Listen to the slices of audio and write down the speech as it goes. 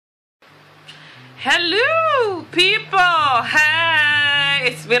Hello, people. Hey,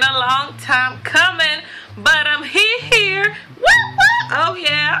 it's been a long time coming, but I'm here. Woo, woo. Oh,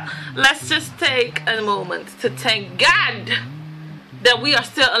 yeah. Let's just take a moment to thank God that we are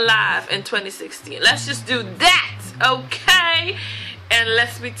still alive in 2016. Let's just do that, okay? And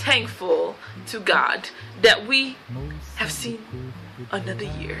let's be thankful to God that we have seen another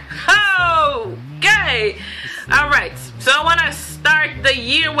year. Okay. All right. So I want to start the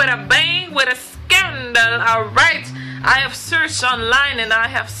year with a bang, with a scandal. All right. I have searched online and I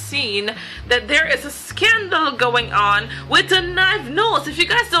have seen that there is a scandal going on with the Nive Nulls. If you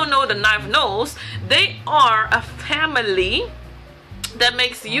guys don't know the Nive Nulls, they are a family that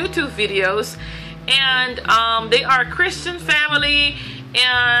makes YouTube videos, and they are a Christian family,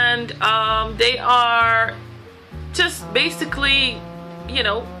 and they are just basically, you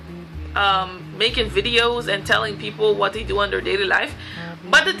know, making videos and telling people what they do in their daily life.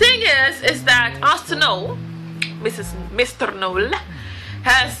 But the thing is that Austin Null, Mr. Null,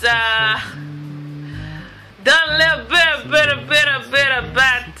 has done a little bit of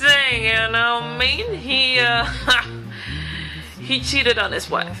bad thing, you know what I mean? He cheated on his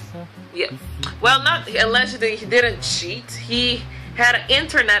wife. Yeah. Well, not allegedly, he didn't cheat. He had an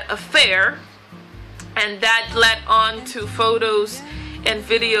internet affair, and that led on to photos and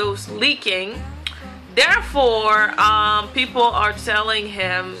videos leaking. Therefore, people are telling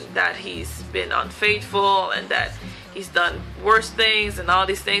him that he's been unfaithful and that he's done worse things and all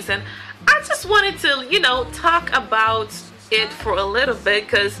these things. And I just wanted to, you know, talk about it for a little bit,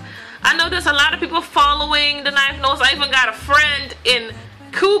 because I know there's a lot of people following the Nive Nulls. I even got a friend in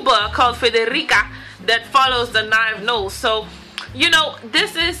Cuba called Federika that follows the Nive Nulls. So, you know,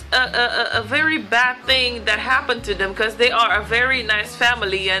 this is a very bad thing that happened to them, because they are a very nice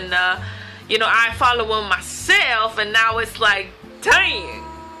family, and you know, I follow them myself, and now it's like, dang,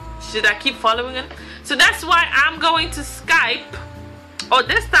 should I keep following them? So that's why I'm going to Skype. Oh,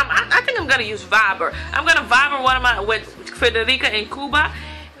 this time I think I'm gonna use Viber. I'm gonna Viber with Federika in Cuba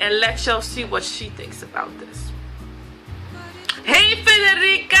and let y'all see what she thinks about this. Hey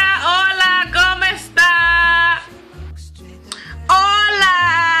Federica, hola, ¿cómo está?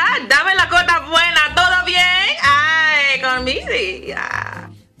 Hola, dame la cosa buena, ¿todo bien? Ay, conmigo, yeah.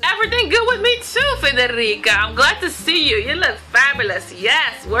 Everything good with me too, Federica. I'm glad to see you. You look fabulous.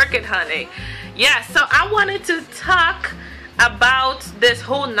 Yes, work it, honey. Yeah, so I wanted to talk about this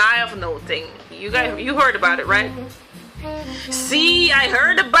whole Nive Null thing. You heard about it, right? Sí, I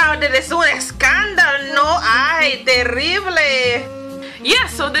heard about it. Es un escándalo, no? Ay, terrible. Yeah,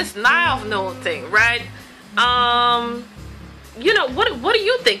 so this Nive Null thing, right? You know, what do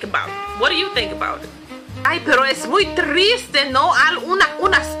you think about it? What do you think about it? Ay, pero es muy triste, ¿no?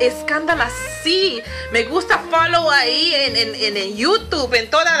 Unas escándalos así. Me gusta follow ahí en YouTube, en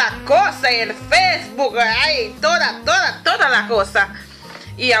todas las cosas, en Facebook, ay, toda la cosa.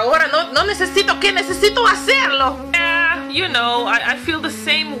 Y ahora no necesito hacerlo. Yeah, you know, I feel the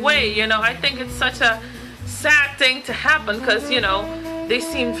same way, you know. I think it's such a sad thing to happen, because, you know, they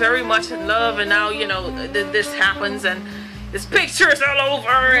seem very much in love, and now, you know, this happens, and there's pictures all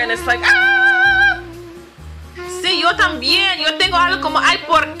over, and it's like, ah! Sí, yo también, yo tengo algo como, ay,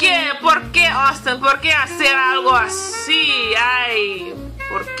 ¿por qué, Austin? ¿Por qué hacer algo así? Ay,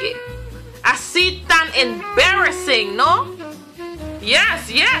 ¿por qué? Así tan embarrassing, ¿no? Yes,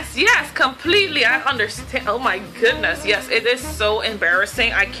 completely. I understand. Oh my goodness, yes, it is so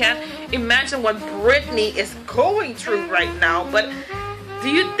embarrassing. I can't imagine what Britney is going through right now. But do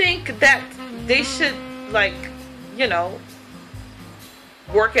you think that they should, like, you know,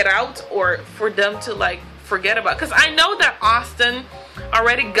 work it out, or for them to, like, forget about? Because I know that Austin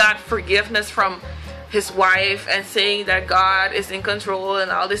already got forgiveness from his wife and saying that God is in control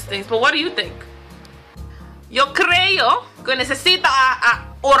and all these things. But what do you think? Yo creo que necesita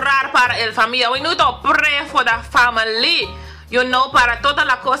orar para el familia. We need to pray for the family. You know, para toda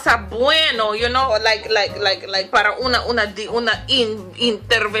la cosa bueno. You know, like para una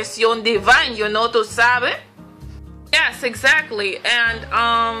intervención divine. You know, tú sabes? Yes, exactly. And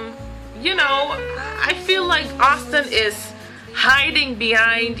you know, I feel like Austin is hiding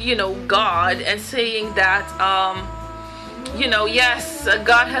behind, you know, God, and saying that, you know, yes,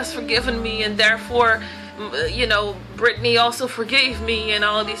 God has forgiven me, and therefore, you know, Britney also forgave me, and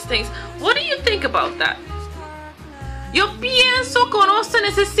all these things. What do you think about that? Yo pienso que Austin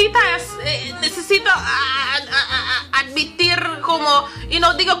necesito admitir como, you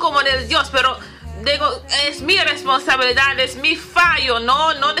know, digo como del Dios, pero digo, es mi responsabilidad, es mi fallo,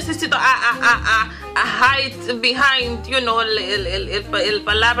 no necesito hide behind, you know, el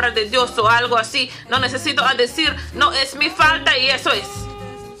palabra de Dios o algo así. No necesito decir, no, es mi falta y eso es.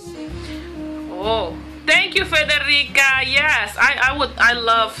 Oh, thank you, Federica. Yes, I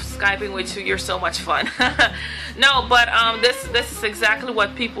love Skyping with you. You're so much fun. No, but this is exactly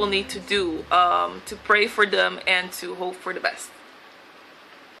what people need to do, to pray for them and to hope for the best.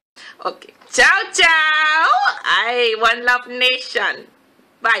 Okay. Ciao, ciao. Ay, One Love Nation.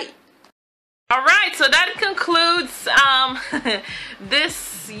 Bye. All right, so that concludes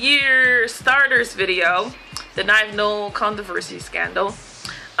this year's starters video, the Nive Null controversy scandal.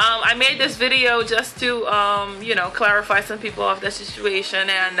 I made this video just to, you know, clarify some people of the situation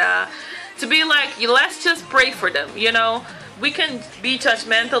and to be like, let's just pray for them. You know, we can be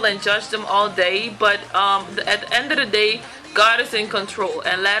judgmental and judge them all day, but at the end of the day, God is in control,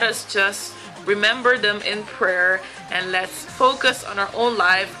 and let us just remember them in prayer, and let's focus on our own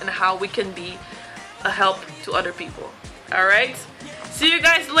life and how we can be a help to other people. All right, see you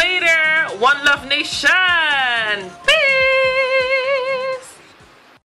guys later. One Love Nation. Peace.